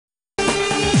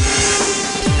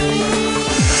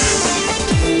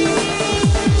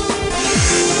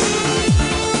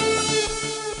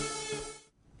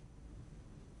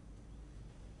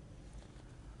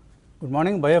Good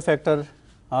morning. బయోఫ్యాక్టర్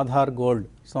Aadhaar gold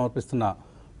సమర్పిస్తున్న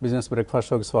business breakfast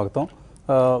షోకి స్వాగతం.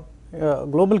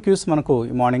 గ్లోబల్ క్యూస్ మనకు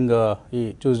ఈ మార్నింగ్ ఈ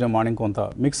ట్యూస్డే మార్నింగ్ కొంత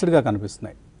మిక్స్డ్గా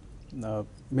కనిపిస్తున్నాయి.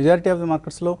 మెజారిటీ ఆఫ్ ది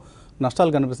మార్కెట్స్లో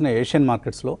నష్టాలు కనిపిస్తున్నాయి. ఏషియన్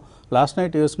మార్కెట్స్లో లాస్ట్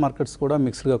నైట్ యూఎస్ మార్కెట్స్ కూడా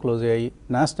మిక్స్డ్గా క్లోజ్ అయ్యాయి.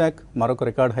 నాస్డాక్ మరొక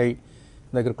రికార్డ్ హై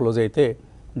దగ్గర క్లోజ్ అయితే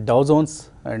డౌ జోన్స్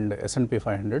అండ్ S&P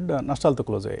 500 నష్టాలతో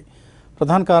క్లోజ్ అయ్యాయి.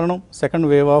 ప్రధాన కారణం second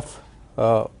wave of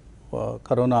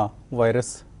corona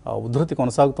virus ఉధృతి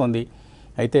కొనసాగుతోంది.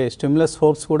 అయితే స్టిమ్యులస్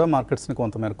హోప్స్ కూడా మార్కెట్స్ని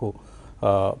కొంతమేరకు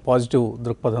పాజిటివ్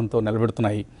దృక్పథంతో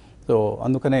నిలబెడుతున్నాయి. సో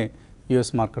అందుకనే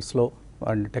యుఎస్ మార్కెట్స్లో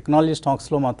అండ్ టెక్నాలజీ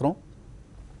స్టాక్స్లో మాత్రం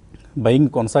బయింగ్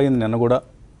కొనసాగింది. నిన్న కూడా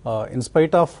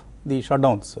in spite of the shut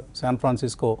downs San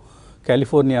Francisco,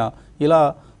 California ఇలా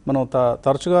మనం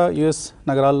తరచుగా యుఎస్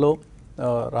నగరాల్లో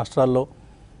రాష్ట్రాల్లో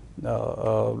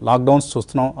లాక్డౌన్స్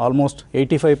చూస్తున్నాం. Almost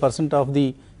 85% of the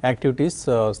activities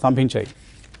స్తంభించాయి.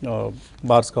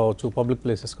 Bars కావచ్చు, పబ్లిక్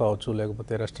ప్లేసెస్ కావచ్చు,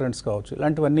 లేకపోతే రెస్టారెంట్స్ కావచ్చు,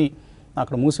 ఇలాంటివన్నీ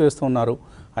అక్కడ మూసివేస్తూ ఉన్నారు.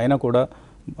 అయినా కూడా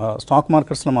స్టాక్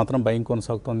మార్కెట్స్లో మాత్రం బయింగ్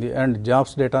కొనసాగుతుంది. అండ్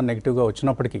జాబ్స్ డేటా నెగిటివ్గా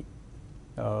వచ్చినప్పటికీ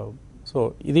సో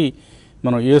ఇది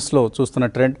మనం యూఎస్లో చూస్తున్న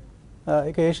ట్రెండ్.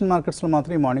 ఇక ఏషియన్ మార్కెట్స్లో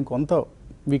మాత్రం ఈ మార్నింగ్ కొంత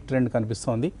వీక్ ట్రెండ్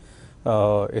కనిపిస్తోంది.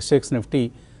 SX Nifty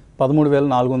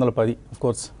 13,410.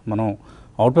 కోర్స్ మనం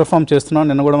అవుట్ పెర్ఫామ్ చేస్తున్నాం.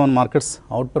 నిన్న కూడా మన మార్కెట్స్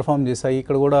అవుట్ పెర్ఫామ్ చేశాయి.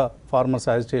 ఇక్కడ కూడా ఫార్మర్స్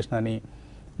యాజిటేషన్ అని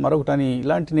మరొకటని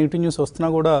ఇలాంటి నెగిటివ్ న్యూస్ వస్తున్నా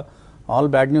కూడా all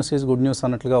bad news is good news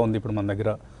అన్నట్లుగా ఉంది ఇప్పుడు మన దగ్గర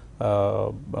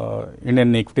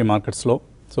ఇండియన్ ఈక్విటీ మార్కెట్స్లో.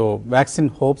 సో వ్యాక్సిన్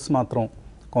హోప్స్ మాత్రం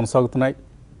కొనసాగుతున్నాయి.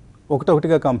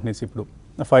 ఒకటొకటిగా కంపెనీస్ ఇప్పుడు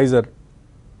ఫైజర్,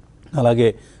 అలాగే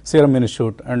serum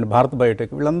institute and Bharat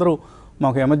Biotech వీళ్ళందరూ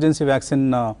మాకు ఎమర్జెన్సీ వ్యాక్సిన్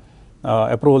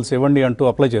అప్రూవల్స్ ఇవ్వండి అంటూ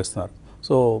అప్లై చేస్తున్నారు.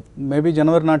 సో మేబీ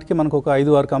జనవరి నాటికి మనకు ఒక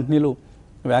 5-6 కంపెనీలు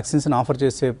వ్యాక్సిన్స్ని ఆఫర్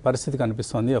చేసే పరిస్థితి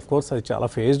కనిపిస్తుంది. కోర్స్ అది చాలా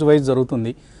ఫేజ్డ్ వైజ్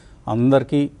జరుగుతుంది.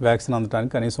 అందరికీ వ్యాక్సిన్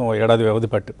అందడానికి కనీసం ఏడాది వ్యవధి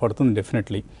పడుతుంది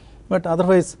డెఫినెట్లీ. బట్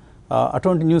అదర్వైజ్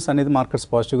అటువంటి న్యూస్ అనేది మార్కెట్స్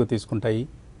పాజిటివ్గా తీసుకుంటాయి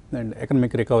అండ్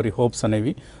ఎకనమిక్ రికవరీ హోప్స్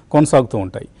అనేవి కొనసాగుతూ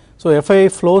ఉంటాయి. So FII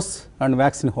flows and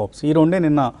vaccine hopes ఈ రెండే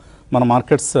నిన్న మన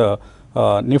మార్కెట్స్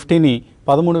నిఫ్టీని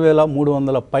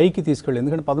 13,300 పైకి తీసుకెళ్ళి,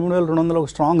 ఎందుకంటే 13,200 ఒక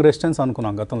స్ట్రాంగ్ రెసిస్టెన్స్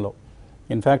అనుకున్నాం గతంలో.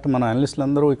 ఇన్ఫ్యాక్ట్ మన అనలిస్టులు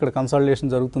అందరూ ఇక్కడ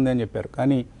కన్సల్టేషన్ జరుగుతుంది అని చెప్పారు.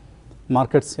 కానీ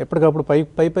మార్కెట్స్ ఎప్పటికప్పుడు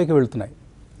పైకి వెళ్తున్నాయి.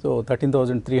 సో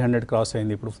 13,300 క్రాస్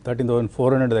అయింది, ఇప్పుడు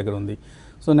 13,400 దగ్గర ఉంది.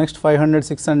 సో నెక్స్ట్ 500,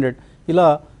 600 ఇలా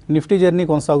నిఫ్టీ జర్నీ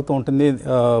కొనసాగుతూ ఉంటుంది.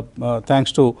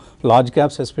 Thanks to large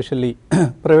caps, especially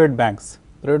private banks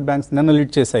నిన్న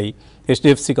లీడ్ చేశాయి.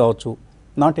 HDFC కావచ్చు,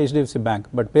 not HDFC bank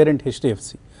but parent HDFC,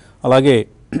 అలాగే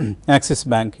axis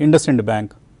bank, IndusInd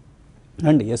bank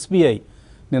and SBI.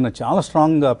 నిన్న చాలా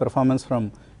స్ట్రాంగ్ పెర్ఫార్మెన్స్ ఫ్రమ్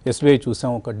SBI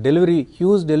చూసాం. ఒక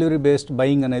హ్యూజ్ డెలివరీ బేస్డ్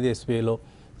బయింగ్ అనేది SBIలో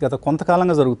గత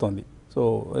కొంతకాలంగా జరుగుతోంది. సో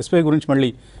SBI గురించి మళ్ళీ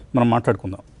మనం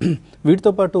మాట్లాడుకుందాం.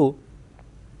 వీటితో పాటు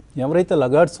ఎవరైతే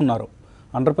లగార్డ్స్ ఉన్నారో,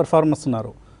 అండర్ పెర్ఫార్మర్స్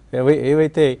ఉన్నారో,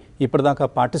 ఏవైతే ఇప్పటిదాకా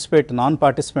పార్టిసిపేట్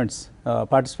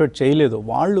చేయలేదో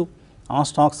వాళ్ళు ఆ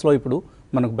స్టాక్స్లో ఇప్పుడు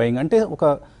మనకు బయింగ్ అంటే ఒక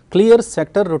clear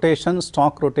sector rotation,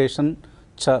 stock rotation,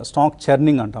 stock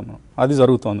churning అంటాం మనం, అది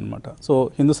జరుగుతుంది అనమాట. So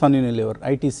Hindustan Unilever,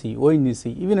 ITC, ONGC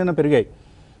ఇవి నిన్న పెరిగాయి.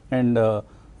 అండ్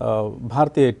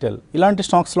భారతీ ఎయిర్టెల్ ఇలాంటి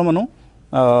స్టాక్స్లో మనం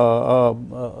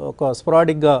ఒక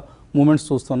స్పొరాడిక్గా మూమెంట్స్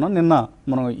చూస్తున్నాం. నిన్న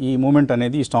మనం ఈ మూమెంట్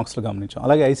అనేది ఈ స్టాక్స్లో గమనించాం.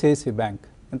 అలాగే ICICI బ్యాంక్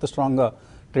ఎంత స్ట్రాంగ్గా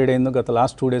ట్రేడ్ అయిందో గత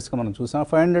లాస్ట్ 2 డేస్గా మనం చూసాం.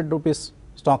 500 రూపీస్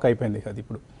స్టాక్ అయిపోయింది. అది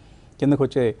ఇప్పుడు కిందకు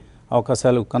వచ్చే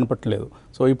అవకాశాలు కనపట్టలేదు.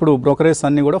 సో ఇప్పుడు బ్రోకరేజ్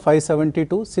అన్నీ కూడా 570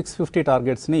 to 650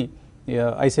 టార్గెట్స్ని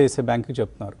ICICI బ్యాంక్కి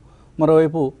చెప్తున్నారు.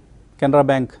 మరోవైపు Canara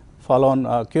bank follow on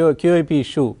QIP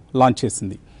issue launch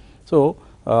చేసింది. సో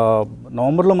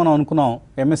నవంబర్లో మనం అనుకున్నాం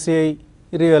MSCI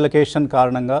రీఅలొకేషన్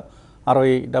కారణంగా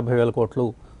 60-70 వేల కోట్లు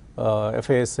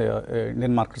FIS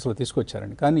ఇండియన్ మార్కెట్స్లో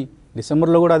తీసుకొచ్చారండి. కానీ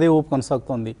డిసెంబర్లో కూడా అదే ఊపు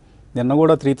కొనసాగుతోంది. నిన్న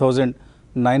కూడా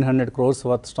 3,900 crores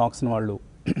వర్త్ స్టాక్స్ని వాళ్ళు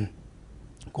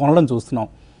కొనడం చూస్తున్నాం.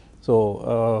 So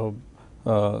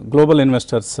global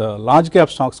investors large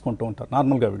cap stocks కొంటూ ఉంటారు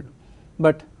నార్మల్గా వీళ్ళు.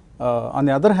 But on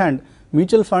the other hand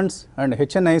mutual funds and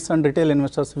HNIs and retail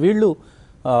investors వీళ్ళు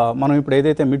మనం ఇప్పుడు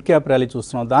ఏదైతే మిడ్ క్యాప్ ర్యాలీ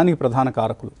చూస్తున్నాం దానికి ప్రధాన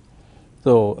కారకులు.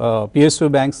 సో PSU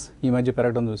బ్యాంక్స్ ఈ మధ్య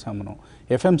పెరగడం చూసాం మనం.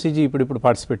 FMCG ఇప్పుడు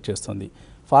పార్టిసిపేట్ చేస్తుంది.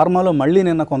 ఫార్మాలో మళ్ళీ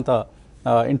నిన్న కొంత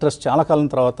ఇంట్రెస్ట్ చాలా కాలం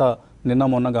తర్వాత నిన్న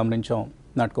మొన్న గమనించాం.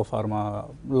 నాట్కో ఫార్మా,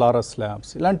 లారస్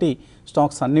ల్యాబ్స్ ఇలాంటి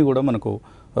స్టాక్స్ అన్నీ కూడా మనకు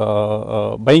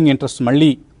బయింగ్ ఇంట్రెస్ట్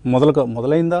మళ్ళీ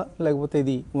మొదలైందా లేకపోతే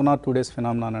ఇది 1 or 2 days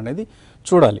ఫినామినాన్ అనేది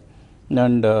చూడాలి.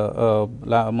 అండ్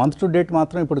మంత్ టు డేట్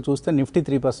మాత్రం ఇప్పుడు చూస్తే నిఫ్టీ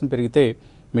 3% పెరిగితే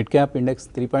mid cap index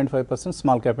 3.5%,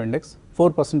 small cap index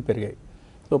 4% పెరిగాయి.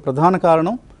 సో ప్రధాన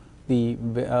కారణం the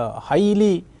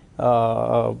highly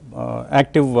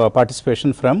active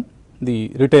participation from the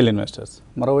retail investors.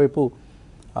 మరోవైపు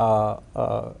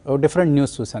డిఫరెంట్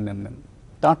న్యూస్ చూశాను నేను.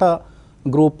 టాటా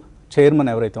గ్రూప్ చైర్మన్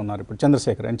ఎవరైతే ఉన్నారు ఇప్పుడు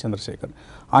చంద్రశేఖర్,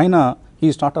 ఆయన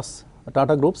ఈ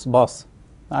టాటా గ్రూప్స్ బాస్.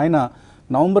 ఆయన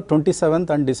November 27th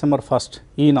and December 1st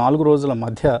ఈ 4 రోజుల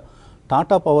మధ్య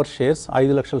టాటా పవర్ షేర్స్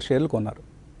 5 లక్షల షేర్లు కొన్నారు,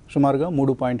 సుమారుగా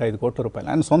 3.5 కోట్ల రూపాయలు.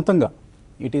 ఆయన సొంతంగా,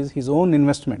 it is his own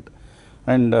investment.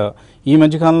 And ఈ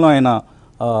మధ్యకాలంలో ఆయన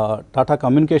Tata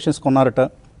communications కొన్నారట,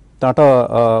 Tata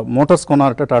Motors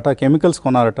కొన్నారట, Tata chemicals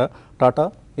కొన్నారట, Tata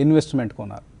investment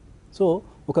కొన్నారు. సో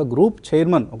ఒక గ్రూప్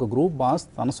చైర్మన్, ఒక గ్రూప్ బాస్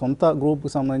తన సొంత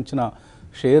గ్రూప్కి సంబంధించిన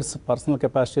షేర్స్ పర్సనల్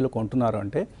కెపాసిటీలో కొంటున్నారు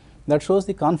అంటే that shows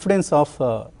the confidence of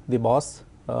the boss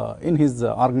in his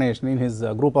organisation, in his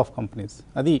group of companies.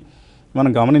 అది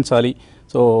మనం గమనించాలి.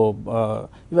 సో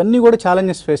ఇవన్నీ కూడా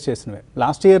ఛాలెంజెస్ ఫేస్ చేసినవే.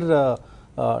 లాస్ట్ ఇయర్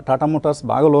టాటా మోటార్స్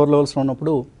బాగా లోవర్ లెవెల్స్లో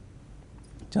ఉన్నప్పుడు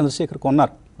చంద్రశేఖర్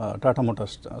కొన్నారు Tata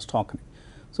Motors స్టాక్ని.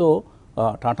 So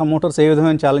Tata Motors ఏ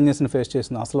విధమైన ఛాలెంజెస్ని ఫేస్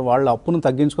చేసింది, అసలు వాళ్ళ అప్పును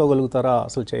తగ్గించుకోగలుగుతారా,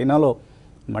 అసలు చైనాలో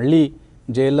మళ్ళీ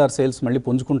జేఎల్ఆర్ సేల్స్ మళ్ళీ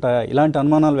పుంజుకుంటాయా, ఇలాంటి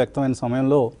అనుమానాలు వ్యక్తమైన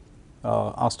సమయంలో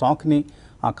ఆ స్టాక్ని,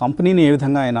 ఆ కంపెనీని ఏ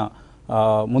విధంగా ఆయన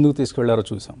ముందుకు తీసుకెళ్లారో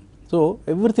చూసాం. So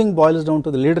everything boils down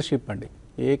to the leadership అండి.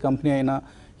 ఏ కంపెనీ అయినా,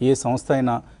 ఏ సంస్థ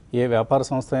అయినా, ఏ వ్యాపార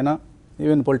సంస్థ అయినా,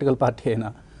 ఈవెన్ పొలిటికల్ పార్టీ అయినా,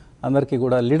 అందరికీ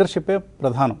కూడా లీడర్షిప్పే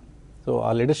ప్రధానం. సో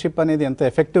ఆ లీడర్షిప్ అనేది ఎంత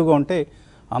ఎఫెక్టివ్గా ఉంటే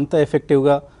అంత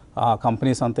ఎఫెక్టివ్గా ఆ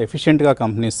కంపెనీస్, అంత ఎఫిషియెంట్గా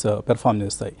కంపెనీస్ పెర్ఫామ్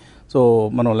చేస్తాయి. సో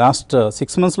మనం లాస్ట్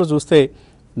 6 monthsలో చూస్తే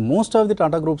most of the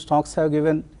Tata group stocks have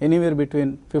given anywhere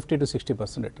between 50 to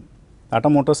 60% return. Tata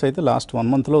Motors అయితే లాస్ట్ 1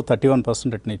 monthలో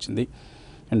 31% రిటర్న్ ఇచ్చింది.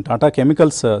 And Tata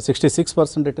chemicals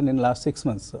 66% return in last 6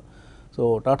 months. So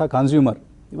Tata consumer,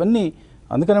 ఇవన్నీ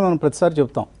అందుకనే మనం ప్రతిసారి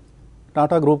చెప్తాం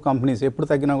టాటా గ్రూప్ కంపెనీస్ ఎప్పుడు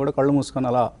తగ్గినా కూడా కళ్ళు మూసుకొని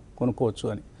అలా కొనుక్కోవచ్చు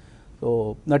అని. So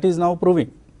that is now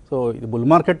proving. So ఇది బుల్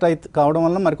మార్కెట్ అయితే కావడం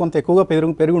వల్ల మరికొంత ఎక్కువగా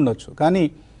పెరిగి ఉండొచ్చు, కానీ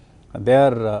they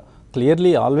are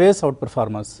clearly always out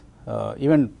performers.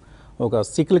 Even ఒక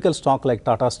cyclical stock like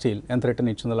Tata steel ఎంత రిటర్న్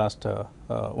ఇచ్చిందో లాస్ట్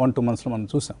 1-2 monthsలో మనం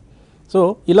చూసాం. సో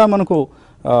ఇలా మనకు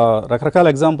రకరకాల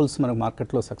ఎగ్జాంపుల్స్ మనకు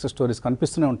మార్కెట్లో సక్సెస్ స్టోరీస్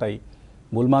కనిపిస్తూనే ఉంటాయి.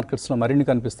 బుల్ మార్కెట్స్లో మరిన్ని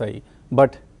కనిపిస్తాయి.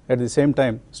 But at the same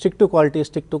time stick to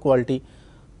quality,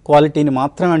 క్వాలిటీని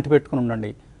మాత్రమే అంటిపెట్టుకుని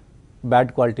ఉండండి. బ్యాడ్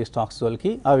క్వాలిటీ స్టాక్స్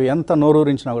వాళ్ళకి అవి ఎంత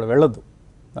నోరూరించినా కూడా వెళ్ళొద్దు.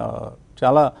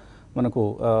 చాలా మనకు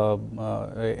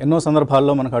ఎన్నో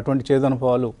సందర్భాల్లో మనకు అటువంటి చేదు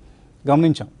అనుభవాలు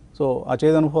గమనించాం. సో ఆ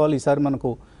చేదు అనుభవాలు ఈసారి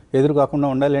మనకు ఎదురు కాకుండా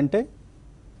ఉండాలి అంటే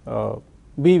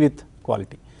బీ విత్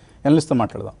క్వాలిటీ. ఎనలిస్ట్తో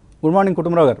మాట్లాడదాం. గుడ్ మార్నింగ్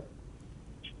కుటుంబరావు గారు.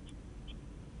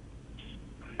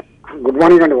 గుడ్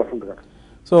మార్నింగ్ అండి వసంత్ గారు.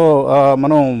 సో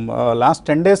మనం లాస్ట్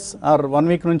 10 days ఆర్ 1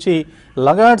 week నుంచి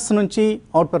లగార్డ్స్ నుంచి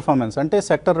అవుట్ పెర్ఫార్మెన్స్ అంటే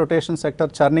సెక్టర్ రొటేషన్,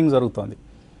 సెక్టర్ చర్నింగ్ జరుగుతోంది.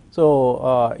 సో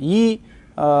ఈ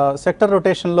సెక్టర్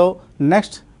రొటేషన్లో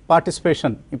నెక్స్ట్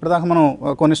పార్టిసిపేషన్, ఇప్పటిదాకా మనం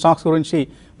కొన్ని స్టాక్స్ గురించి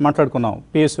మాట్లాడుకున్నాం.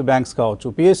 పిఎస్యు బ్యాంక్స్ కావచ్చు,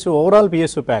 PSU overall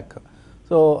PSU pack.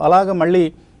 So అలాగ మళ్ళీ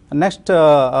నెక్స్ట్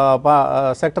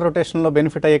సెక్టర్ రొటేషన్లో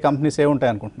బెనిఫిట్ అయ్యే కంపెనీస్ ఏ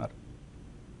ఉంటాయి అనుకుంటున్నారు?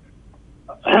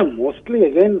 Mostly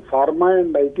again pharma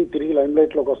and IT తిరిగి లైమ్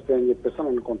లైట్ లోకి వస్తాయని చెప్పేసి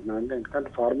అనుకుంటున్నాను అండి. ఎందుకంటే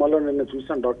ఫార్మాలో నిన్న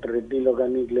చూసాను డాక్టర్ రెడ్డిలో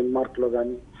కానీ, గ్లెన్మార్క్ లో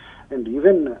కానీ, and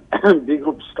even be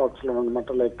group stocks లో అనమాట,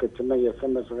 లైక్ చిన్న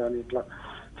ఎస్ఎంఎస్ కానీ, ఇట్లా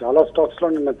చాలా స్టాక్స్ లో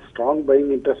నిన్న స్ట్రాంగ్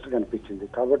బయింగ్ ఇంట్రెస్ట్ కనిపించింది.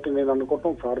 కాబట్టి నేను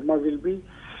అనుకుంటాం pharma will be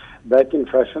back in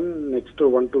fashion next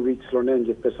 1-2 weeks లోనే అని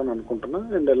చెప్పేసి అనుకుంటున్నా.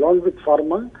 And along with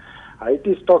pharma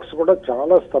IT stocks కూడా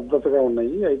చాలా స్తబ్దతగా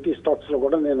ఉన్నాయి. ఐటీ స్టాక్స్ లో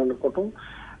కూడా నేను అనుకోవటం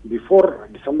బిఫోర్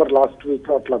డిసెంబర్ లాస్ట్ వీక్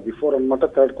అట్లా బిఫోర్ అనమాట,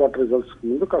 3rd quarter రిజల్ట్స్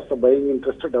ముందు కాస్త బయింగ్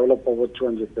ఇంట్రెస్ట్ డెవలప్ అవ్వచ్చు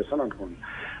అని చెప్పేసి అనుకుంటున్నాను.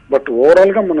 బట్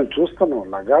ఓవరాల్ గా మనం చూస్తున్నాం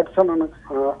లగార్డ్స్ అని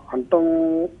అంటాం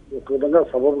ఒక విధంగా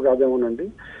సబబు కాదేమోనండి.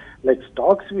 Like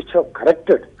stocks which have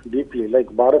corrected deeply,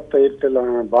 like Bharati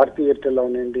Airtel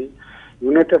అవనండి,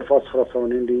 United phosphorus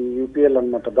అవనండి, UPL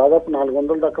అనమాట, దాదాపు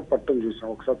 400 దాకా పట్టుని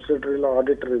చూసాం. ఒక సబ్సిడరీలో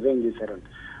ఆడిటర్ రిజైన్ చేశారండి.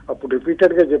 అప్పుడు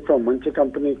రిపీటెడ్ గా చెప్పాం మంచి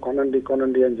కంపెనీ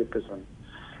కొనండి అని చెప్పేసాను.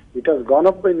 It has gone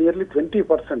up by nearly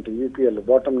 20% UPL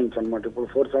bottom నుంచి అనమాట. ఇప్పుడు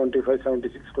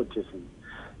 475-76 వచ్చేసింది.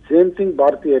 సేమ్ థింగ్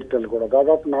భారతీ ఎయిర్టెల్ కూడా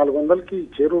దాదాపు 400కి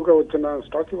చేరువుగా వచ్చిన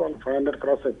స్టాక్ వాళ్ళు 500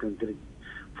 క్రాస్ అయిపోయింది తిరిగి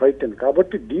 510.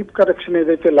 కాబట్టి డీప్ కరెక్షన్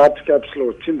ఏదైతే లార్జ్ క్యాప్స్ లో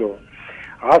వచ్చిందో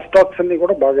ఆ స్టాక్స్ అన్ని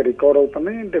కూడా బాగా రికవర్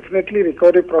అవుతున్నాయి. డెఫినెట్లీ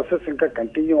రికవరీ ప్రాసెస్ ఇంకా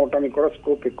కంటిన్యూ అవడానికి కూడా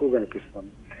స్కోప్ ఎక్కువ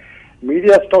కనిపిస్తుంది.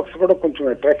 మీడియా స్టాక్స్ కూడా కొంచెం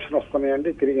అట్రాక్షన్ వస్తున్నాయండి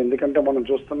తిరిగి. ఎందుకంటే మనం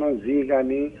చూస్తున్నాం జీ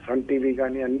కానీ, సన్ టీవీ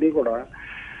కానీ అన్ని కూడా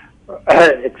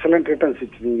ఎక్సలెంట్ రిటర్న్స్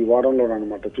ఇచ్చింది ఈ వారంలో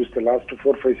అనమాట. చూస్తే లాస్ట్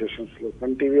 4-5 సెషన్స్ లో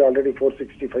సన్ టీవీ ఆల్రెడీ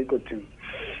 465కి వచ్చింది.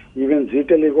 ఈవెన్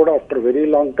జీటెల్ కూడా after very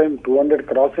long time 200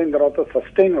 cross అయిన తర్వాత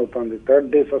సస్టైన్ అవుతుంది. 3rd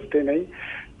day సస్టైన్ అయ్యి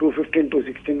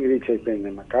 215-216 రీచ్ అయిపోయింది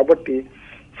అన్న. కాబట్టి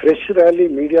ఫ్రెష్ ర్యాలీ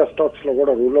మీడియా స్టాక్స్ లో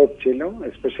కూడా రూల్ అవుట్ చేయలేం.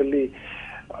 ఎస్పెషల్లీ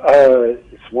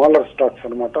స్మాలర్ స్టాక్స్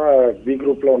అనమాట, బి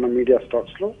గ్రూప్ లో ఉన్న మీడియా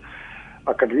స్టాక్స్ లో.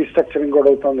 అక్కడ రీస్ట్రక్చరింగ్ కూడా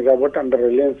అవుతుంది కాబట్టి అండర్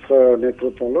రిలయన్స్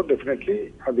నేతృత్వంలో డెఫినెట్లీ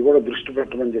అది కూడా దృష్టి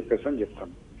పెట్టమని చెప్పేసి అని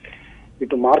చెప్తాను.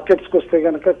 ఇటు మార్కెట్స్కి వస్తే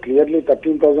కనుక క్లియర్లీ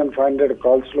 13,500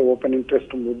 కాల్స్ లో ఓపెన్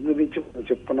ఇంట్రెస్ట్ ముందు నుంచి మనం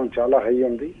చెప్తున్నాం చాలా హై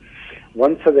ఉంది.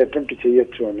 వన్స్ అది అటెంప్ట్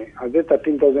చేయొచ్చు అని, అదే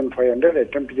 13,500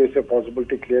 అటెంప్ట్ చేసే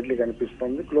పాసిబిలిటీ క్లియర్లీ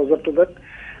కనిపిస్తుంది. Closer to that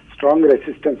strong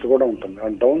resistance కూడా ఉంటుంది.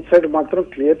 అండ్ డౌన్ సైడ్ మాత్రం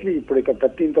క్లియర్లీ ఇప్పుడు ఇక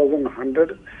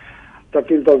 13,100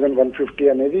 13,150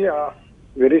 అనేది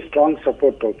వెరీ స్ట్రాంగ్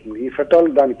సపోర్ట్ అవుతుంది. ఈ ఫెటాల్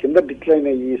దాని కింద డిక్లైన్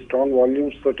అయ్యి స్ట్రాంగ్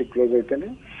వాల్యూమ్స్ తోటి క్లోజ్ అయితేనే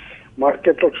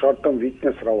మార్కెట్ లో షార్ట్ టర్మ్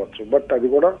వీక్నెస్ రావచ్చు. బట్ అది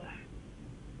కూడా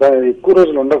ఎక్కువ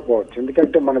రోజులు ఉండకపోవచ్చు,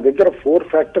 ఎందుకంటే మన దగ్గర 4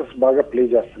 ఫ్యాక్టర్స్ బాగా ప్లే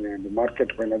చేస్తున్నాయండి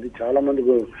మార్కెట్ పైన. అది చాలా మంది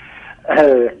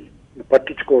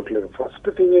పట్టించుకోవట్లేదు. ఫస్ట్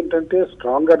థింగ్ ఏంటంటే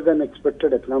stronger than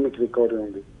expected economic recovery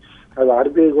ఉంది. అది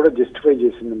ఆర్బీఐ కూడా జస్టిఫై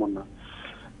చేసింది మొన్న.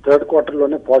 థర్డ్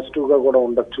క్వార్టర్లోనే పాజిటివ్ గా కూడా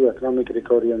ఉండొచ్చు ఎకనామిక్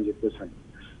రికవరీ అని చెప్పేసి.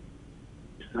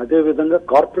 అదే విధంగా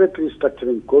కార్పొరేట్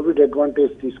రీస్ట్రక్చరింగ్, కోవిడ్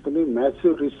అడ్వాంటేజ్ తీసుకుని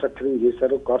మ్యాసివ్ రీస్ట్రక్చరింగ్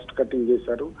చేశారు, కాస్ట్ కటింగ్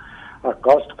చేశారు. ఆ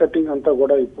కాస్ట్ కటింగ్ అంతా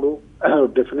కూడా ఇప్పుడు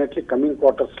డెఫినెట్లీ కమింగ్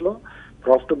క్వార్టర్స్ లో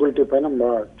ప్రాఫిటబిలిటీ పైన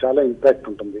చాలా ఇంపాక్ట్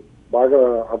ఉంటుంది, బాగా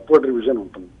అప్వర్డ్ రివిజన్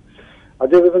ఉంటుంది.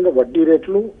 అదేవిధంగా వడ్డీ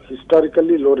రేట్లు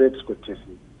హిస్టారికల్లీ లో రేట్స్కి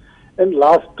వచ్చేసింది. అండ్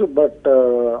లాస్ట్ బట్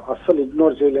అస్సలు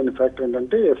ఇగ్నోర్ చేయలేని ఫ్యాక్టర్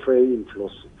ఏంటంటే ఎఫ్ఐఐ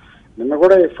ఇన్ఫ్లోస్. నిన్న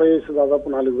కూడా ఎఫ్ఐఐస్ దాదాపు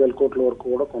 4,000 కోట్ల వరకు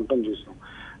కూడా కొనటం చూసాం.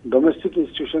 డొమెస్టిక్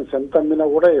ఇన్స్టిట్యూషన్స్ ఎంత అమ్మినా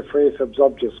కూడా ఎఫ్ఐఐస్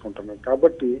అబ్జార్బ్ చేసుకుంటున్నాయి.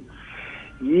 కాబట్టి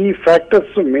ఈ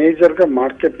ఫ్యాక్టర్స్ మేజర్ గా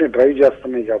మార్కెట్ ని డ్రైవ్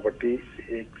చేస్తున్నాయి. కాబట్టి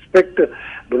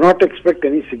do not expect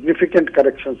any significant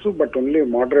corrections, but only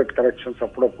moderate corrections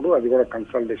అప్పుడప్పుడు, అది కూడా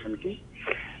కన్సల్టేషన్ కి.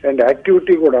 అండ్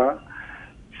యాక్టివిటీ కూడా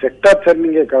సెక్టార్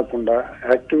టర్నింగే కాకుండా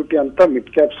యాక్టివిటీ అంతా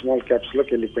మిడ్ క్యాప్ స్మాల్ క్యాప్స్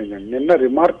లోకి వెళ్ళిపోయిందండి. నిన్న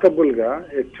రిమార్కబుల్ గా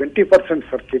 20%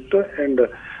 సర్కిట్ అండ్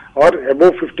ఆర్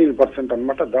అబౌవ్ 15%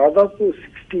 అనమాట. దాదాపు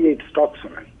 68 స్టాక్స్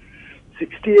ఉన్నాయి.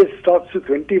 68 స్టాక్స్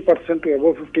 20%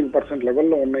 అబౌవ్ 15%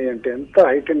 లెవెల్లో ఉన్నాయి అంటే ఎంత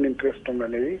హైట్ అండ్ ఇంట్రెస్ట్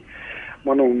ఉందనేది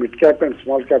మనం mid cap and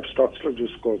small cap stocks లో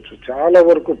చూసుకోవచ్చు. చాలా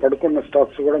వరకు పడుకున్న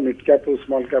స్టాక్స్ కూడా మిడ్ క్యాప్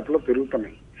స్మాల్ క్యాప్ లో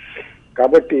పెరుగుతున్నాయి.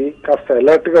 కాబట్టి కాస్త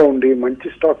అలర్ట్ గా ఉండి మంచి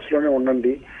స్టాక్స్ లోనే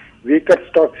ఉండండి. వీకర్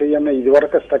స్టాక్స్ ఏమన్నా ఇది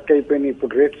వరకు స్టక్ అయిపోయినాయి,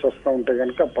 ఇప్పుడు రేట్స్ వస్తూ ఉంటే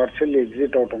కనుక పార్షియల్లీ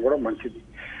ఎగ్జిట్ అవటం కూడా మంచిది.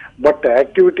 బట్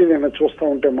యాక్టివిటీ నేను చూస్తూ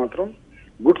ఉంటే మాత్రం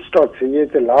గుడ్ స్టాక్స్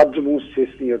ఏవైతే లార్జ్ మూవ్స్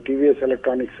చేసినాయో టీవీఎస్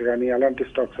ఎలక్ట్రానిక్స్ కానీ అలాంటి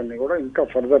స్టాక్స్ అన్ని కూడా ఇంకా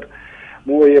ఫర్దర్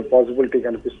మూవ్ అయ్యే పాసిబిలిటీ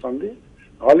కనిపిస్తుంది.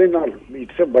 All in all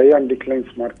it's a by and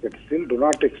declines market. Still do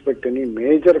not expect any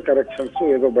major corrections,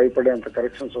 ఏదో భయపడేంత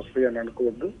కరెక్షన్స్ వస్తాయి అని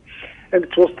అనుకోవద్దు. అండ్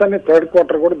చూస్తానే థర్డ్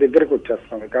క్వార్టర్ కూడా దగ్గరకు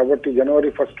వచ్చేస్తుంది. కాబట్టి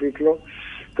జనవరి ఫస్ట్ వీక్ లో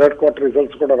థర్డ్ క్వార్టర్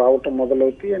రిజల్ట్స్ కూడా రావటం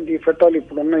మొదలవుతాయి. అండ్ ఈ ఫెటాల్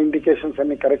ఇప్పుడున్న ఇండికేషన్స్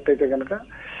అన్ని కరెక్ట్ అయితే కనుక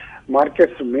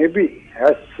markets maybe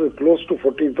as close to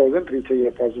 14,000 reach అయ్యే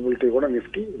పాసిబిలిటీ కూడా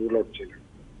నిఫ్టీ రూల్ అవుట్ చేయలేదు.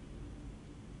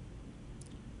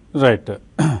 Right.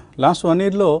 Last 1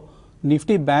 yearలో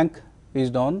Nifty bank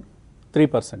is down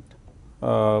 3%.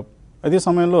 అదే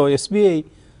సమయంలో SBI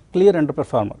clear under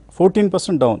performer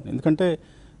 14% down. ఎందుకంటే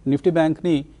Nifty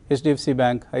బ్యాంక్ని HDFC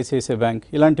bank, ICICI bank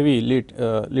ఇలాంటివి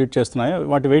లీడ్ చేస్తున్నాయి.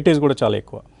 వాటి వెయిటేజ్ కూడా చాలా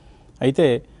ఎక్కువ. అయితే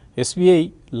ఎస్బీఐ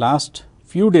లాస్ట్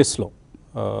ఫ్యూ డేస్లో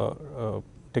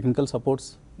టెక్నికల్ సపోర్ట్స్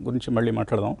గురించి మళ్ళీ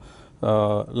మాట్లాడదాం.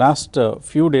 లాస్ట్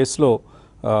ఫ్యూ డేస్లో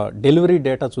డెలివరీ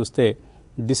డేటా చూస్తే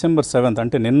December 7th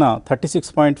అంటే నిన్న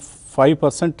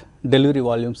 36.5% డెలివరీ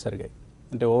వాల్యూమ్స్ జరిగాయి.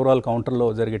 అంటే ఓవరాల్ కౌంటర్లో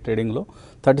జరిగే ట్రేడింగ్లో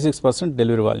 36%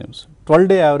 డెలివరీ వాల్యూమ్స్.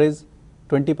 12-day యావరేజ్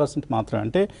 20% మాత్రమే.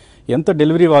 అంటే ఎంత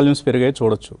డెలివరీ వాల్యూమ్స్ పెరిగాయో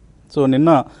చూడొచ్చు. సో నిన్న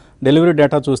డెలివరీ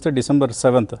డేటా చూస్తే December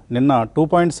 7th నిన్న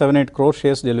 2.78 crore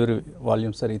షేర్స్ డెలివరీ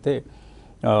వాల్యూమ్స్ జరిగితే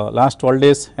లాస్ట్ 12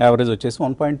 days యావరేజ్ వచ్చేసి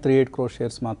 1.38 crore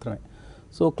షేర్స్ మాత్రమే.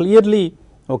 సో క్లియర్లీ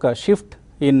ఒక షిఫ్ట్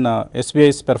ఇన్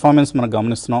ఎస్బీఐస్ పెర్ఫార్మెన్స్ మనం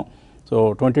గమనిస్తున్నాం. So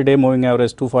 20-day moving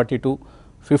average 242,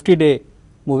 50-day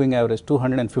moving average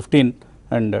 215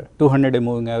 and 200-day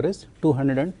moving average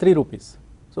 203 rupees.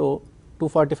 So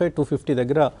 245, 250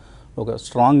 దగ్గర ఒక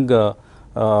స్ట్రాంగ్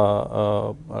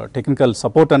టెక్నికల్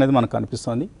సపోర్ట్ అనేది మనకు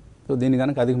కనిపిస్తుంది. సో దీన్ని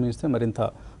కనుక అధిగమిస్తే మరింత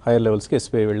హైయర్ లెవెల్స్కి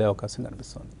ఎస్బీఐ వెళ్ళే అవకాశం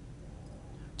కనిపిస్తుంది.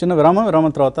 చిన్న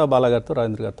విరామం తర్వాత బాలాగారితో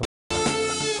రాజేంద్ర గారితో.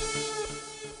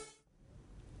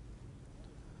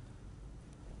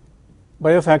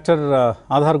 బయోఫ్యాక్టర్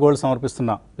ఆధార్ గోల్డ్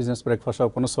సమర్పిస్తున్న బిజినెస్ బ్రేక్ఫాస్ట్ షో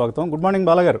పునఃస్వాగతం. Good morning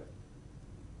బాలాగారు.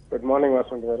 Good morning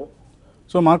Vasanth గారు.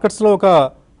 సో మార్కెట్స్లో ఒక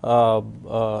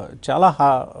చాలా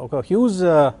ఒక హ్యూజ్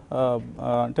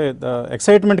అంటే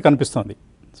ఎక్సైట్మెంట్ కనిపిస్తుంది.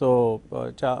 సో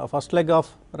ఫస్ట్ లెగ్ ఆఫ్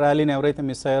ర్యాలీని ఎవరైతే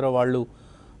మిస్ అయ్యారో వాళ్ళు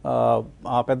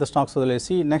ఆ పెద్ద స్టాక్స్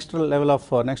వదిలేసి నెక్స్ట్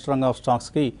రంగ్ ఆఫ్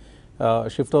స్టాక్స్కి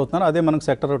షిఫ్ట్ అవుతున్నారు. అదే మనకు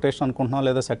సెక్టర్ రొటేషన్ అనుకుంటున్నాం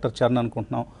లేదా సెక్టర్ చర్న్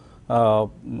అనుకుంటున్నాం.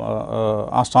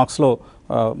 ఆ స్టాక్స్లో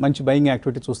మంచి బయింగ్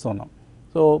యాక్టివిటీ చూస్తూ ఉన్నాం.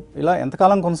 సో ఇలా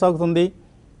ఎంతకాలం కొనసాగుతుంది?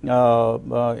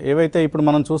 ఏవైతే ఇప్పుడు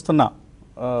మనం చూస్తున్న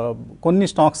కొన్ని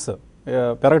స్టాక్స్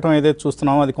పెరగటం ఏదైతే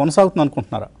చూస్తున్నామో అది కొనసాగుతుంది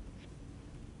అనుకుంటున్నారా?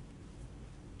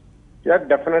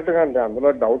 డెఫినెట్ గా అండి, అందులో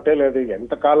డౌటే లేదు.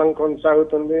 ఎంతకాలం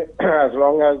కొనసాగుతుంది? As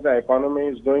long as the economy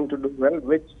is going to do well,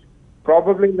 which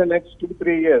probably in the next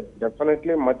 2-3 years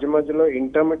definitely మధ్యలో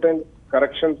ఇంటర్మిటెంట్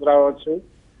కరెక్షన్స్ రావచ్చు,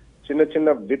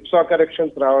 చిన్న విప్సా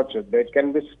కరెక్షన్స్ రావచ్చు. That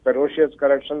can be ferocious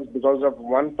corrections because of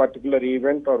one particular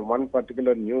event are one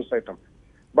particular news item.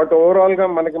 But overall గా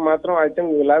మనకి మాత్రం I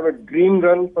think will have a green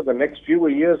run for the next few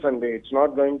years అండి. It's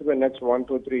not going to be next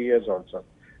 1-2-3 years also.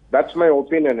 That's my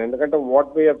opinion. ఎందుకంటే what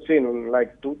we have seen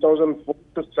like 2004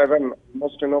 to 2007,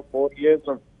 almost 4 years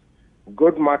of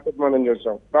good market మనం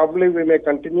చూసాం. Probably we may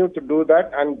continue to do that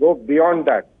and go beyond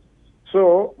that. So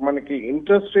మనకి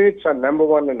interest rates are number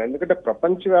one. And ఎందుకంటే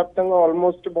ప్రపంచవ్యాప్తంగా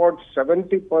almost about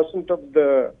 70% of the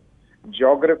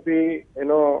geography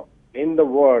in the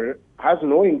world has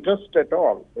no interest at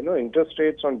all. Interest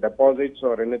rates on deposits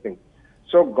or anything.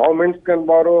 So governments can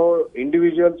borrow,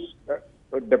 individuals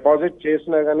deposit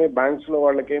చేసినా కానీ banks లో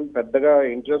వాళ్ళకి ఏం పెద్దగా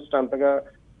interest అంతగా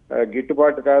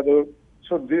గిట్టుబాటు కాదు.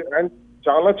 సో అండ్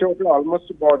చాలా చోట్ల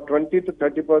ఆల్మోస్ట్ అబౌట్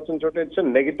 20-30% చోట్ల it's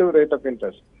negative rate of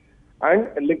interest. And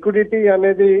liquidity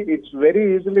అనేది it's very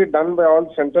easily done by all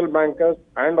central bankers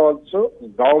and also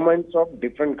governments of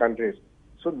different countries.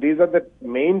 So these are the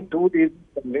main 2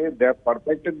 reasons అండి. They have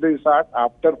perfected this art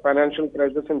after financial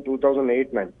crisis in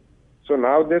 2008-9. So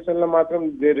now దేశంలో మాత్రం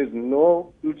there is no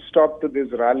full stop to this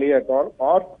rally at all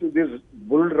or to this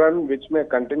bull run which may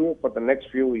continue for the next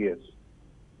few years.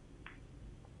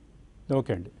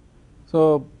 Okay అండి. So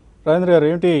Rajendra గారు,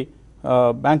 ఏంటి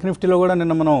bank నిఫ్టీలో కూడా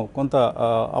నిన్న మనం కొంత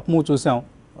అప్ మూవ్ చూసాం,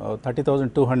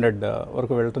 30,200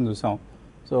 వరకు వెళ్ళటం చూసాం.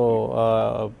 సో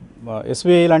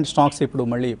ఎస్బీఐ లాంటి స్టాక్స్ ఇప్పుడు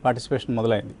మళ్ళీ పార్టిసిపేషన్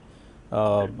మొదలైంది.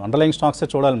 అండర్లయింగ్ స్టాక్సే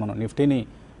చూడాలి మనం, నిఫ్టీని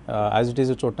యాజ్ ఇట్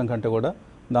ఈజ్ చూడటం కంటే కూడా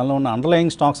దానిలో ఉన్న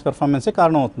అండర్లయింగ్ స్టాక్స్ పెర్ఫార్మెన్సే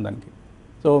కారణం అవుతుంది దానికి.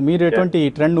 సో మీరు ఎటువంటి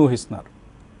ట్రెండ్ ఊహిస్తున్నారు?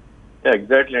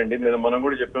 ఎగ్జాక్ట్లీ అండి, మనం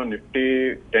కూడా చెప్పాం నిఫ్టీ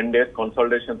 10 days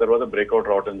కన్సాలిడేషన్ తర్వాత బ్రేక్అవుట్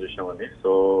రావడం చూసామని.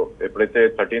 సో ఎప్పుడైతే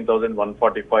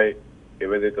 13,145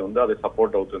 ఏదైతే ఉందో అది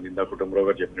సపోర్ట్ అవుతుంది, ఇందా కుటుంబరావు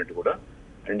గారు చెప్పినట్టు కూడా.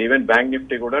 అండ్ ఈవెన్ బ్యాంక్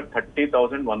నిఫ్టీ కూడా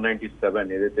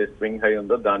 30,197 ఏదైతే స్వింగ్ హై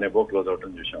ఉందో దాని అబోవ్ క్లోజ్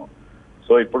అవటం చూసాం.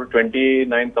 సో ఇప్పుడు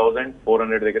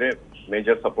 29,400 దగ్గరే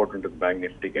మేజర్ సపోర్ట్ ఉంటుంది బ్యాంక్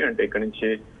నిఫ్టీకి. అంటే ఇక్కడ నుంచి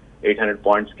 800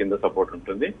 points కింద సపోర్ట్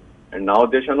ఉంటుంది. అండ్ నా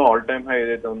ఉద్దేశంలో ఆల్ టైమ్ హై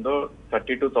ఏదైతే ఉందో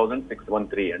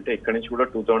 32,613, అంటే ఇక్కడ నుంచి కూడా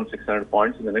 2,600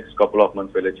 points in the next couple of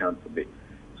months వెళ్ళే ఛాన్స్ ఉంది.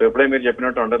 సో ఇప్పుడే మీరు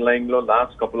చెప్పినట్టు అండర్లయింగ్ లో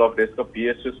లాస్ట్ కపుల్ ఆఫ్ డేస్ లో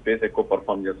పిఎస్యూ స్పేస్ ఎక్కువ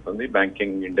పర్ఫార్మ్ చేస్తుంది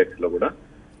బ్యాంకింగ్ ఇండెక్స్ లో కూడా.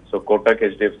 సో కోటక్,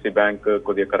 హెచ్డిఎఫ్సి బ్యాంక్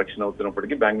కొద్దిగా కరెక్షన్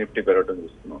అవుతున్నప్పటికీ బ్యాంక్ నిఫ్టీ పెరగడం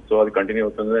చూస్తున్నాం. సో అది కంటిన్యూ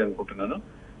అవుతుందని అనుకుంటున్నాను.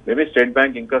 మేబీ స్టేట్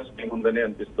బ్యాంక్ ఇంకా స్ట్రింగ్ ఉందని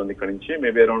అనిపిస్తుంది. ఇక్కడ నుంచి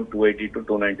మేబీ అరౌండ్ 280 to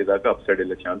 290 దాకా అప్ సైడ్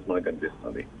వెళ్ళే ఛాన్స్ మనకు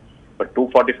అనిపిస్తుంది. బట్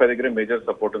 245 దగ్గర మేజర్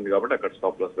సపోర్ట్ ఉంది కాబట్టి అక్కడ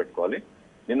స్టాప్ లాస్ పెట్టుకోవాలి.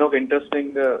 నిన్న ఒక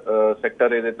ఇంట్రెస్టింగ్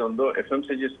సెక్టర్ ఏదైతే ఉందో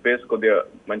ఎఫ్ఎంసీజీ స్పేస్ కొద్దిగా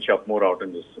మంచి అప్ మూవ్ రావటం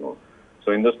చూస్తున్నాం. So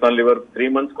Hindustan liver 3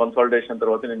 months consolidation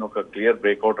తర్వాత నేను ఒక క్లియర్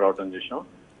బ్రేక్అవుట్ రావటం చూసాం.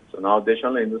 సో నా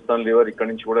ఉద్దేశంలో హిందుస్థాన్ లివర్ ఇక్కడ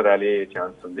నుంచి కూడా ర్యాలీ అయ్యే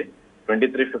ఛాన్స్ ఉంది.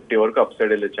 2350 వరకు అప్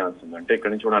సైడ్ వెళ్ళే ఛాన్స్ ఉంది. అంటే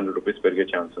ఇక్కడ నుంచి కూడా 100 రూపీస్ పెరిగే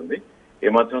ఛాన్స్ ఉంది.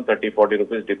 ఏమాత్రం 30-40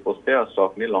 రూపీస్ డిప్ వస్తే ఆ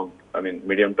స్టాక్ ని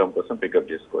మీడియం టర్మ్ కోసం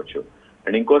పికప్ చేసుకోవచ్చు.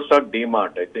 అండ్ ఇంకో stock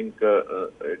DMart, I think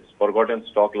it's forgotten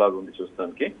stock లాగా ఉంది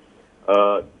చూస్తానికి.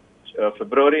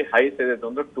 ఫిబ్రవరి హైస్ ఏదైతే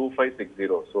ఉందో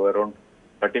 2560, so around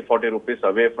 30-40 rupees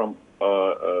away from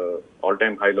all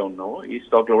time హైలో ఉన్నాము. ఈ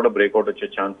స్టాక్ లో కూడా బ్రేక్అవుట్ వచ్చే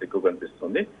ఛాన్స్ ఎక్కువ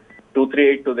కనిపిస్తుంది.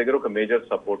 2382 దగ్గర ఒక మేజర్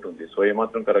సపోర్ట్ ఉంది. సో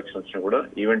ఏమాత్రం కరెక్షన్ వచ్చినా కూడా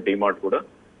ఈవెన్ డీమార్ట్ కూడా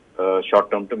short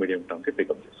term two medium term కి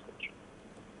పికప్ చేసుకోవచ్చు.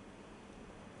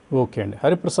 ఓకే అండి.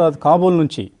 హరిప్రసాద్ కాబూల్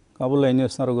నుంచి, కాబూల్లో ఏం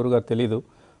చేస్తున్నారో గురుగారు తెలీదు,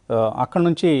 అక్కడ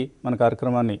నుంచి మన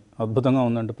కార్యక్రమాన్ని అద్భుతంగా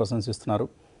ఉందంటూ ప్రశంసిస్తున్నారు.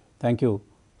 Thank you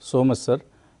so much sir.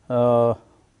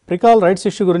 Pricol rights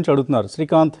issue గురించి అడుగుతున్నారు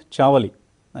శ్రీకాంత్ చావలి.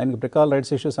 ఆయనకి ప్రికాల్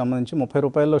రైట్స్ ఇష్యూ సంబంధించి 30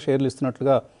 రూపాయల్లో షేర్లు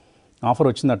ఇస్తున్నట్లుగా ఆఫర్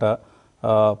వచ్చిందట.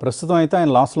 ప్రస్తుతం అయితే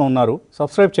ఆయన లాస్లో ఉన్నారు.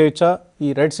 సబ్స్క్రైబ్ చేయొచ్చా ఈ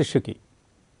రైట్స్ ఇష్యూకి?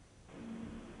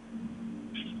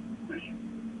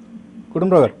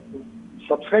 కుటుంబరావు గారు.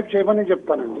 సబ్స్క్రైబ్ చేయమని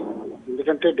చెప్తానండి.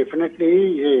 ఎందుకంటే డెఫినెట్లీ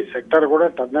ఈ సెక్టర్ కూడా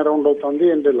టర్న్ అరౌండ్ అవుతుంది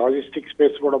అండ్ లాజిస్టిక్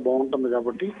స్పేస్ కూడా బాగుంటుంది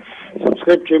కాబట్టి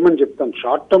సబ్స్క్రైబ్ చేయమని చెప్తాను.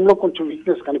 షార్ట్ టర్మ్ లో కొంచెం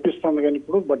వీక్నెస్ కనిపిస్తుంది కానీ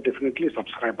ఇప్పుడు, బట్ డెఫినెట్లీ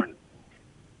సబ్స్క్రైబ్ అండి.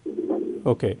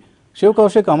 Okay. Shiv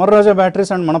Kaushik, Amar Raja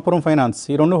batteries and Manappuram finance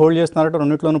ఈ రెండు హోల్డ్ చేస్తున్నారట.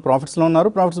 రెండింటిలోనూ ప్రాఫిట్స్లో ఉన్నారు.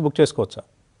 ప్రాఫిట్స్ బుక్ చేసుకోవచ్చా?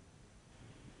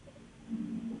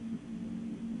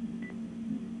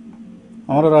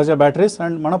 అమర్ రాజా batteries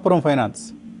and Manappuram finance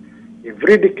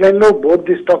every decline లో బోత్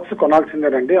ది స్టాక్స్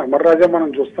కొనాల్సిందేనండి. అమర్ రాజా మనం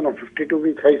చూస్తున్నాం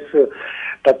 52-week హైస్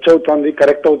టచ్ అవుతుంది,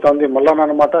 కరెక్ట్ అవుతుంది, మళ్ళా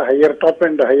అనమాట higher top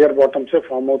and higher బాటమ్సే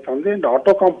form అవుతుంది. అండ్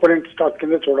ఆటో కాంపోనెంట్ స్టాక్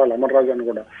కింద చూడాలి అమర్ రాజాని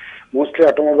కూడా. మోస్ట్లీ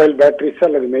ఆటోమొబైల్ బ్యాటరీస్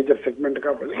అది మేజర్ సెగ్మెంట్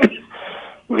కాబట్టి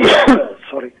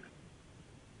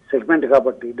సెగ్మెంట్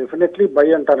కాబట్టి డెఫినెట్లీ బై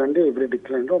అంటారండి ఎవ్రీ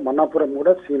డిక్లైన్లో. మన్నాపురం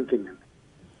కూడా సేమ్ థింగ్ అండి.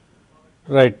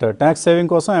 రైట్. ట్యాక్స్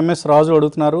సేవింగ్ కోసం ఎంఎస్ రాజు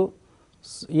అడుగుతున్నారు,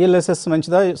 ఈఎల్ఎస్ఎస్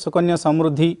మంచిదా, సుకన్య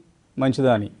సమృద్ధి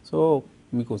మంచిదా అని. సో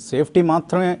మీకు సేఫ్టీ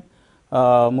మాత్రమే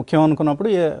ముఖ్యం అనుకున్నప్పుడు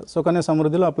సుకన్య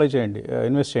సమృద్ధిలో అప్లై చేయండి,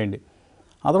 ఇన్వెస్ట్ చేయండి.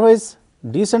 అదర్వైజ్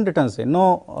డీసెంట్ రిటర్న్స్, ఎన్నో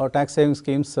ట్యాక్స్ సేవింగ్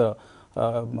స్కీమ్స్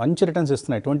మంచి రిటర్న్స్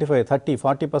ఇస్తున్నాయి. 25, 30,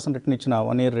 40% రిటర్న్ ఇచ్చిన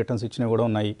 1 year రిటర్న్స్ ఇచ్చినవి కూడా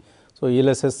ఉన్నాయి. So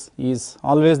ELSS is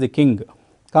always the king.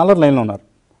 Caller లైన్లో ఉన్నారు.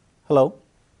 హలో.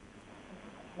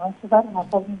 నమస్తే సార్,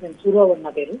 సూర్యబాబు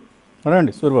నా పేరు.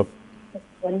 రండి సూర్యబాబు.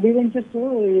 ఎన్బి వెంచర్స్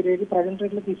ఈ రేటు ప్రజెంట్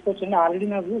రేట్లో తీసుకోవచ్చండి. ఆల్రెడీ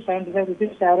నాకు 75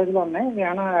 రూపీస్ యావరేజ్లో ఉన్నాయి.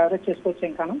 ఏమైనా యావరేజ్ చేసుకోవచ్చు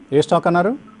ఇంకా? ఏ స్టాక్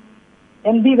అన్నారు?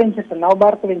 NB ventures,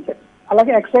 Navabharat ventures.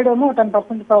 అలాగే ఎక్సైడ్ ఏమో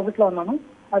 10% ప్రాఫిట్లో ఉన్నాను,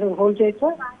 అది హోల్డ్ చేయొచ్చా?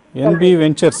 ఎన్బి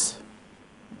వెంచర్స్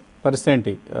పరిస్థితి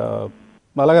ఏంటి?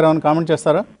 బాలాగారు ఏమైనా కామెంట్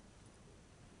చేస్తారా?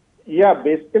 యా,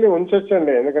 బేసికలీ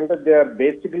ఉంచొచ్చండి, ఎందుకంటే they are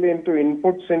basically into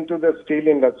inputs into the steel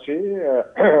industry,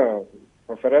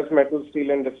 ferrous metal steel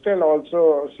industry, and also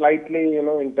slightly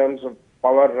in terms of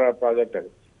power project అది.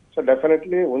 So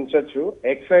definitely ఉంచొచ్చు.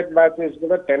 ఎక్సైడ్ బ్యాటరీస్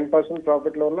కూడా 10%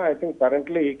 profit లో ఉన్నా I think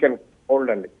currently ఈ can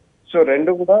hold అండి. So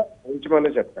రెండు కూడా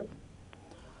ఉంచమని చెప్పాను.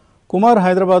 కుమార్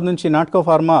హైదరాబాద్ నుంచి నాట్కో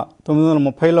ఫార్మా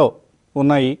 930లో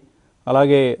ఉన్నాయి.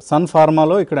 అలాగే సన్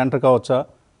ఫార్మాలో ఇక్కడ ఎంటర్ కావచ్చా?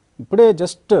 ఇప్పుడే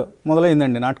జస్ట్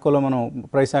మొదలైందండి నాట్కోలో, మనం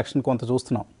ప్రైస్ యాక్షన్ కొంత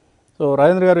చూస్తున్నాం. సో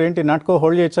రాజేంద్ర గారు ఏంటి, నాట్కో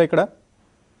హోల్డ్ చేయొచ్చా ఇక్కడ?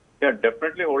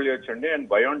 డెఫినెట్లీ హోల్డ్ చేయొచ్చండి. అండ్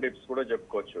బై ఆన్ డిప్స్ కూడా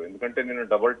చెప్పుకోవచ్చు, ఎందుకంటే నేను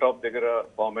డబుల్ టాప్ దగ్గర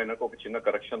ఫామ్ అయినాక ఒక చిన్న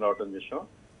కరెక్షన్ రావడం చూసాం.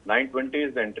 920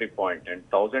 is the entry point, and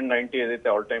 1090 ఏదైతే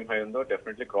ఆల్ టైమ్ హై ఉందో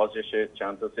డెఫినెట్లీ క్రాస్ చేసే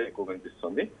ఛాన్సెస్ ఎక్కువ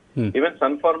కనిపిస్తుంది. ఈవెన్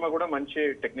సన్ ఫార్మా కూడా మంచి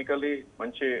టెక్నికలీ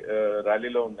మంచి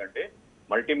ర్యాలీలో ఉందండి.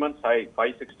 మల్టీ మంత్స్ హై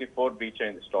 564 రీచ్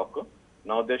అయింది స్టాక్.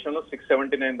 నా ఉద్దేశంలో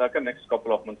 679 దాకా నెక్స్ట్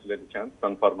కపుల్ ఆఫ్ మంత్స్ లేదు ఛాన్స్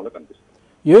సన్ ఫార్మాలో కనిపిస్తుంది.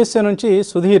 యూఎస్ఏ నుంచి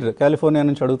సుధీర్ కాలిఫోర్నియా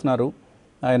నుంచి అడుగుతున్నారు.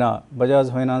 ఆయన Bajaj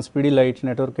finance, PD light,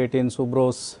 network 18,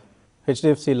 సూబ్రోస్,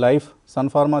 HDFC life, sun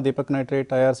pharma, Deepak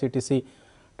nitrate, IRCTC,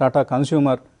 Tata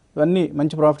consumer ఇవన్నీ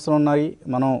మంచి ప్రాఫిట్స్లో ఉన్నాయి.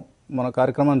 మన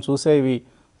కార్యక్రమాన్ని చూసే ఇవి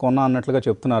కొన్నా అన్నట్లుగా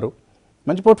చెప్తున్నారు.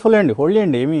 మంచి పోర్ట్ఫోలియో అండి, హోల్డ్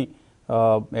చేయండి. ఏమీ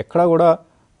ఎక్కడా కూడా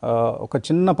ఒక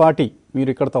చిన్నపాటి మీరు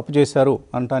ఇక్కడ తప్పు చేశారు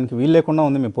అనడానికి వీలు లేకుండా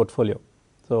ఉంది మీ portfolio.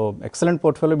 So excellent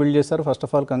portfolio build చేశారు. First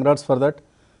of all congrats for that,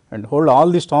 and hold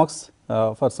all the stocks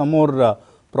for some more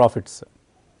profits.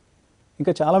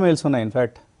 ఇంకా చాలా మెయిల్స్ ఉన్నాయి.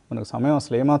 ఇన్ఫ్యాక్ట్ మనకు సమయం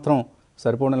అసలు ఏమాత్రం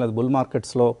సరిపోవడం లేదు. బుల్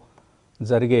మార్కెట్స్లో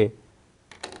జరిగే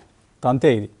తంతే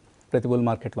ఇది, ప్రతి బుల్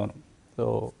మార్కెట్లోనూ. సో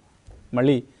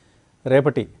మళ్ళీ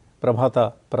రేపటి ప్రభాత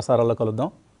ప్రసారాల్లో కలుద్దాం.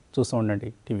 చూస్తూ ఉండండి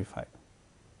TV5.